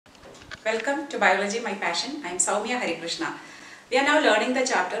Welcome to Biology, My Passion. I am Soumya Harikrishna. We are now learning the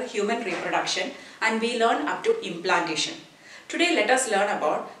chapter Human Reproduction and we learn up to implantation. Today let us learn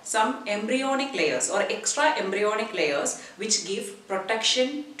about some embryonic layers or extra embryonic layers which give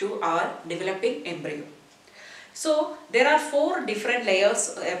protection to our developing embryo. So there are four different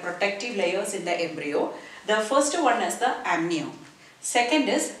layers, protective layers in the embryo. The first one is the amnion. Second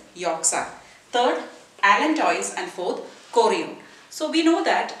is yolk sac. Third, allantois, and fourth, chorion. So we know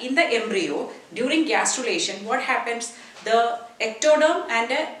that in the embryo, during gastrulation, what happens? The ectoderm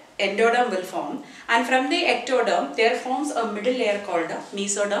and the endoderm will form, and from the ectoderm there forms a middle layer called the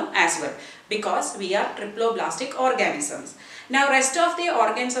mesoderm as well, because we are triploblastic organisms. Now rest of the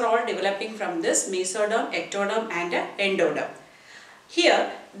organs are all developing from this mesoderm, ectoderm and endoderm.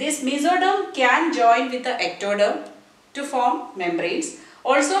 Here this mesoderm can join with the ectoderm to form membranes.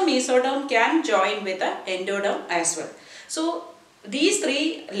 Also mesoderm can join with the endoderm as well. So these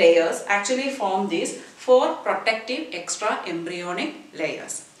three layers actually form these four protective extra embryonic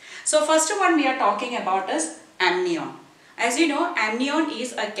layers. So first one we are talking about is amnion. As you know, amnion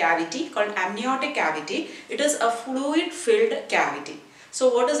is a cavity called amniotic cavity. It is a fluid filled cavity.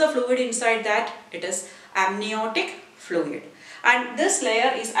 So what is the fluid inside that? It is amniotic fluid. And this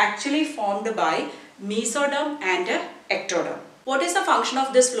layer is actually formed by mesoderm and ectoderm. What is the function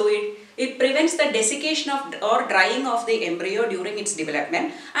of this fluid? It prevents the desiccation of or drying of the embryo during its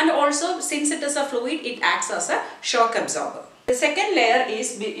development, and also since it is a fluid, it acts as a shock absorber. The second layer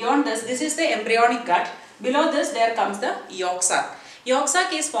is beyond this. This is the embryonic gut. Below this there comes the yolk sac. Yolk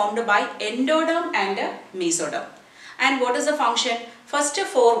sac is formed by endoderm and mesoderm. And what is the function? First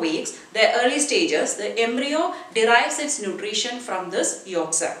 4 weeks, the early stages, the embryo derives its nutrition from this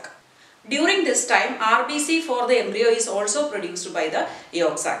yolk sac. During this time, RBC for the embryo is also produced by the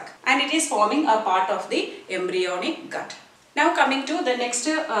yolk sac, and it is forming a part of the embryonic gut. Now coming to the next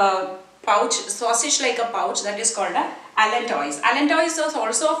pouch, sausage like a pouch, that is called a allantois. Allantois is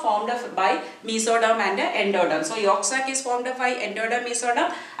also formed by mesoderm and endoderm. So yolk sac is formed by endoderm,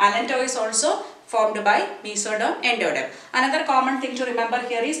 mesoderm. Allantois is also formed by mesoderm, endoderm. Another common thing to remember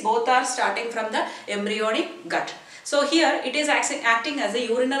here is both are starting from the embryonic gut. So here it is acting as a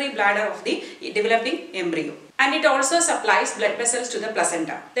urinary bladder of the developing embryo, and it also supplies blood vessels to the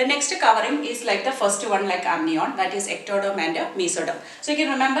placenta. The next covering is like the first one, like amnion, that is ectoderm and mesoderm. So you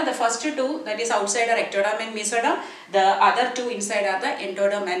can remember the first two, that is outside are ectoderm and mesoderm. The other two inside are the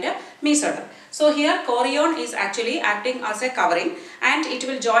endoderm and mesoderm. So here chorion is actually acting as a covering, and it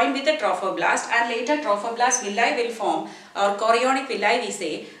will join with the trophoblast, and later trophoblast villi will form, or chorionic villi we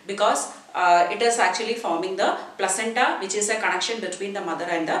say, because it is actually forming the placenta, which is a connection between the mother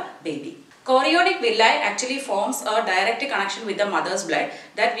and the baby. Chorionic villi actually forms a direct connection with the mother's blood,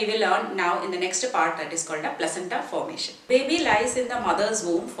 that we will learn now in the next part, that is called a placenta formation. Baby lies in the mother's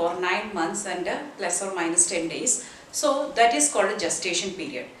womb for 9 months and plus or minus 10 days. So that is called a gestation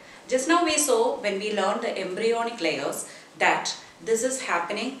period. Just now we saw, when we learned the embryonic layers, that this is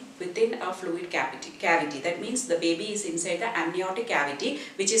happening within a fluid cavity. That means the baby is inside the amniotic cavity,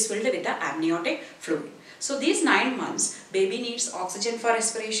 which is filled with the amniotic fluid. So these 9 months, baby needs oxygen for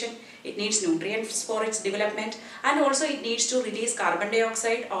respiration, it needs nutrients for its development, and also it needs to release carbon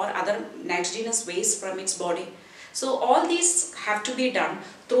dioxide or other nitrogenous waste from its body. So all these have to be done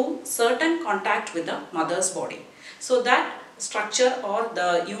through certain contact with the mother's body. So that structure or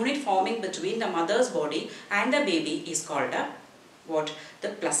the unit forming between the mother's body and the baby is called the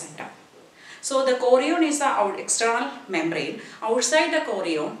placenta. So the chorion is the external membrane. Outside the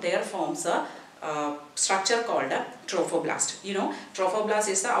chorion there forms a structure called a trophoblast. You know, trophoblast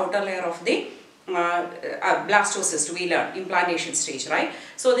is the outer layer of the blastocyst. We learned implantation stage, right?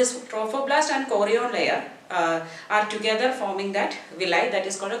 So this trophoblast and chorion layer are together forming that villi, that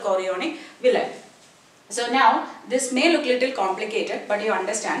is called a chorionic villi. So now this may look little complicated, but you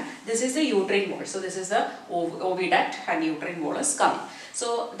understand this is the uterine wall. So this is the oviduct and uterine wall is coming.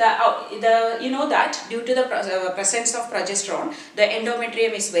 So you know that due to the presence of progesterone, the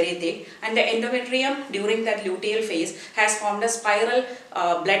endometrium is very thick, and the endometrium during that luteal phase has formed a spiral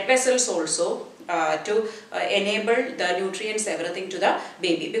blood vessels also to enable the nutrients, everything to the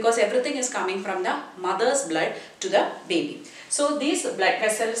baby, because everything is coming from the mother's blood to the baby. So these blood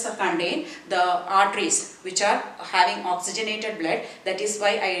vessels contain the arteries which are having oxygenated blood, that is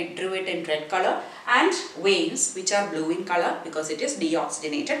why I drew it in red color, and veins which are blue in color because it is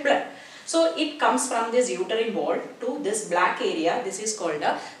deoxygenated blood. So it comes from this uterine wall to this black area. This is called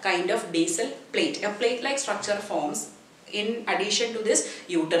a kind of basal plate. A plate-like structure forms in addition to this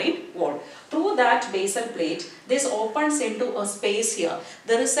uterine wall. Through that basal plate, this opens into a space here.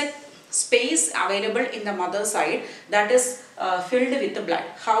 There is a space available in the mother side, that is filled with the blood.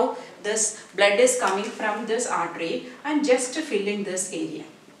 How this blood is coming from this artery and just filling this area.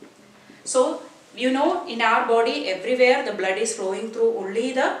 So, you know, in our body everywhere the blood is flowing through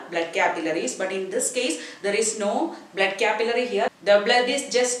only the blood capillaries, but in this case there is no blood capillary here. The blood is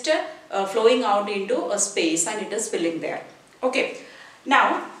just flowing out into a space and it is filling there. Okay.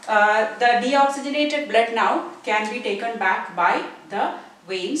 Now, the deoxygenated blood now can be taken back by the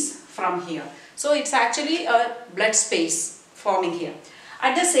veins from here. So, it's actually a blood space forming here.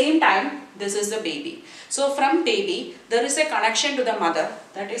 At the same time, this is the baby. So, from baby, there is a connection to the mother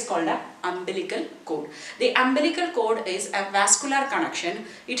that is called a umbilical cord. The umbilical cord is a vascular connection.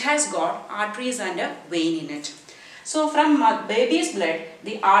 It has got arteries and a vein in it. So, from baby's blood,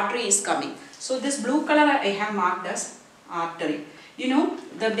 the artery is coming. So, this blue color I have marked as artery. You know,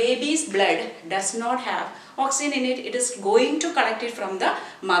 the baby's blood does not have oxygen in it. It is going to collect it from the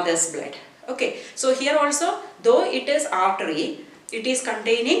mother's blood. Okay. So, here also, though it is artery, it is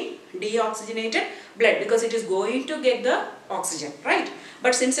containing deoxygenated blood because it is going to get the oxygen, right?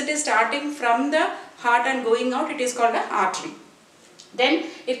 But since it is starting from the heart and going out, it is called an artery. Then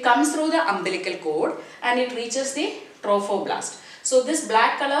it comes through the umbilical cord and it reaches the trophoblast. So this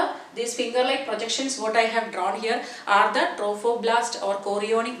black color, these finger-like projections what I have drawn here are the trophoblast or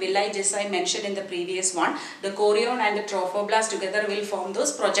chorionic villi, just I mentioned in the previous one. The chorion and the trophoblast together will form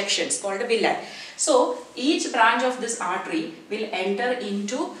those projections called the villi. So each branch of this artery will enter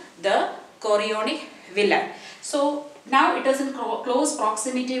into the chorionic villi. So now it is in close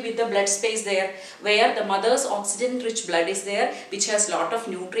proximity with the blood space there, where the mother's oxygen rich blood is there, which has lot of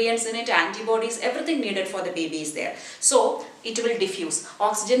nutrients in it, antibodies, everything needed for the baby is there. So it will diffuse.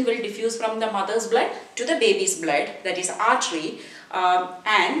 Oxygen will diffuse from the mother's blood to the baby's blood, that is artery,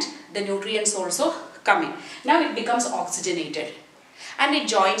 and the nutrients also come in. Now it becomes oxygenated and it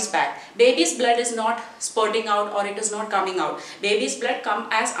joins back. Baby's blood is not spurting out or it is not coming out. Baby's blood comes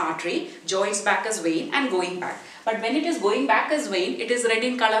as artery, joins back as vein and going back. But when it is going back as vein, it is red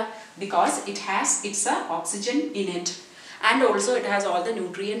in color because it has its oxygen in it. And also it has all the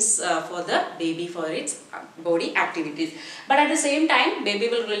nutrients for the baby for its body activities. But at the same time, baby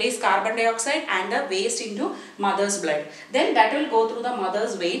will release carbon dioxide and the waste into mother's blood. Then that will go through the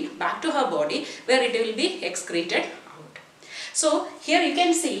mother's vein back to her body where it will be excreted out. So here you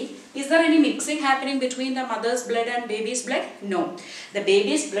can see, is there any mixing happening between the mother's blood and baby's blood? No. The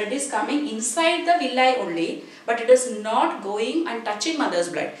baby's blood is coming inside the villi only, but it is not going and touching mother's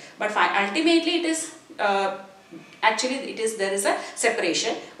blood. But ultimately it is there is a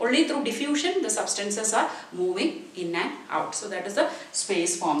separation. Only through diffusion the substances are moving in and out. So that is the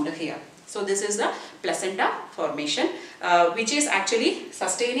space formed here. So this is the placenta formation, which is actually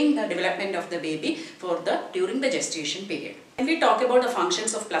sustaining the development of the baby during the gestation period. When we talk about the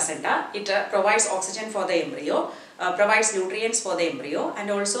functions of placenta, it provides oxygen for the embryo, provides nutrients for the embryo, and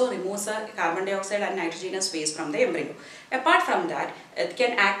also removes the carbon dioxide and nitrogenous waste from the embryo. Apart from that, it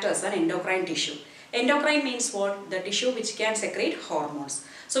can act as an endocrine tissue. Endocrine means what? The tissue which can secrete hormones.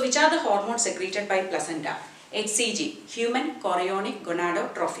 So which are the hormones secreted by placenta? HCG, human chorionic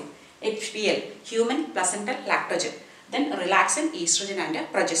gonadotrophin. HPL, human placental lactogen. Then relaxin, estrogen and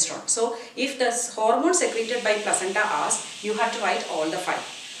progesterone. So if the hormone secreted by placenta asks, you have to write all the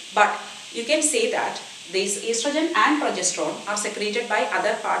 5. But you can say that these estrogen and progesterone are secreted by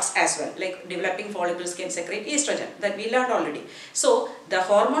other parts as well, like developing follicles can secrete estrogen, that we learned already. So the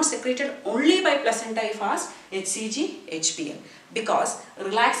hormone secreted only by placenta if asked, HCG, HPL. Because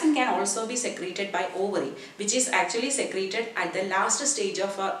relaxin can also be secreted by ovary, which is actually secreted at the last stage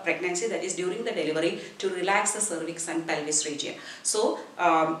of pregnancy, that is during the delivery, to relax the cervix and pelvis region. So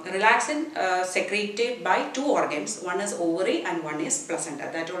relaxin secreted by 2 organs, one is ovary and one is placenta.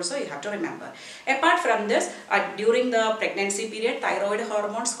 That also you have to remember. Apart from this, during the pregnancy period, thyroid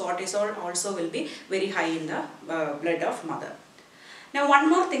hormones, cortisol also will be very high in the blood of mother. Now one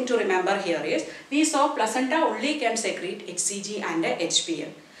more thing to remember here is, we saw placenta only can secrete HCG and HPL.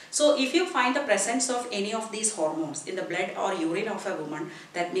 So if you find the presence of any of these hormones in the blood or urine of a woman,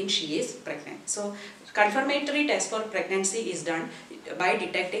 that means she is pregnant. So confirmatory test for pregnancy is done by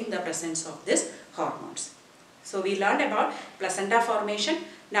detecting the presence of these hormones. So we learned about placenta formation.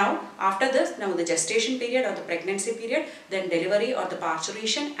 Now after this, now the gestation period or the pregnancy period, then delivery or the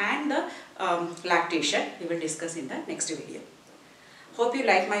parturition and the lactation we will discuss in the next video. Hope you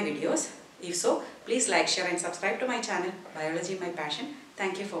like my videos. If so, please like, share and subscribe to my channel, Biology My Passion.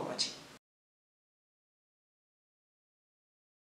 Thank you for watching.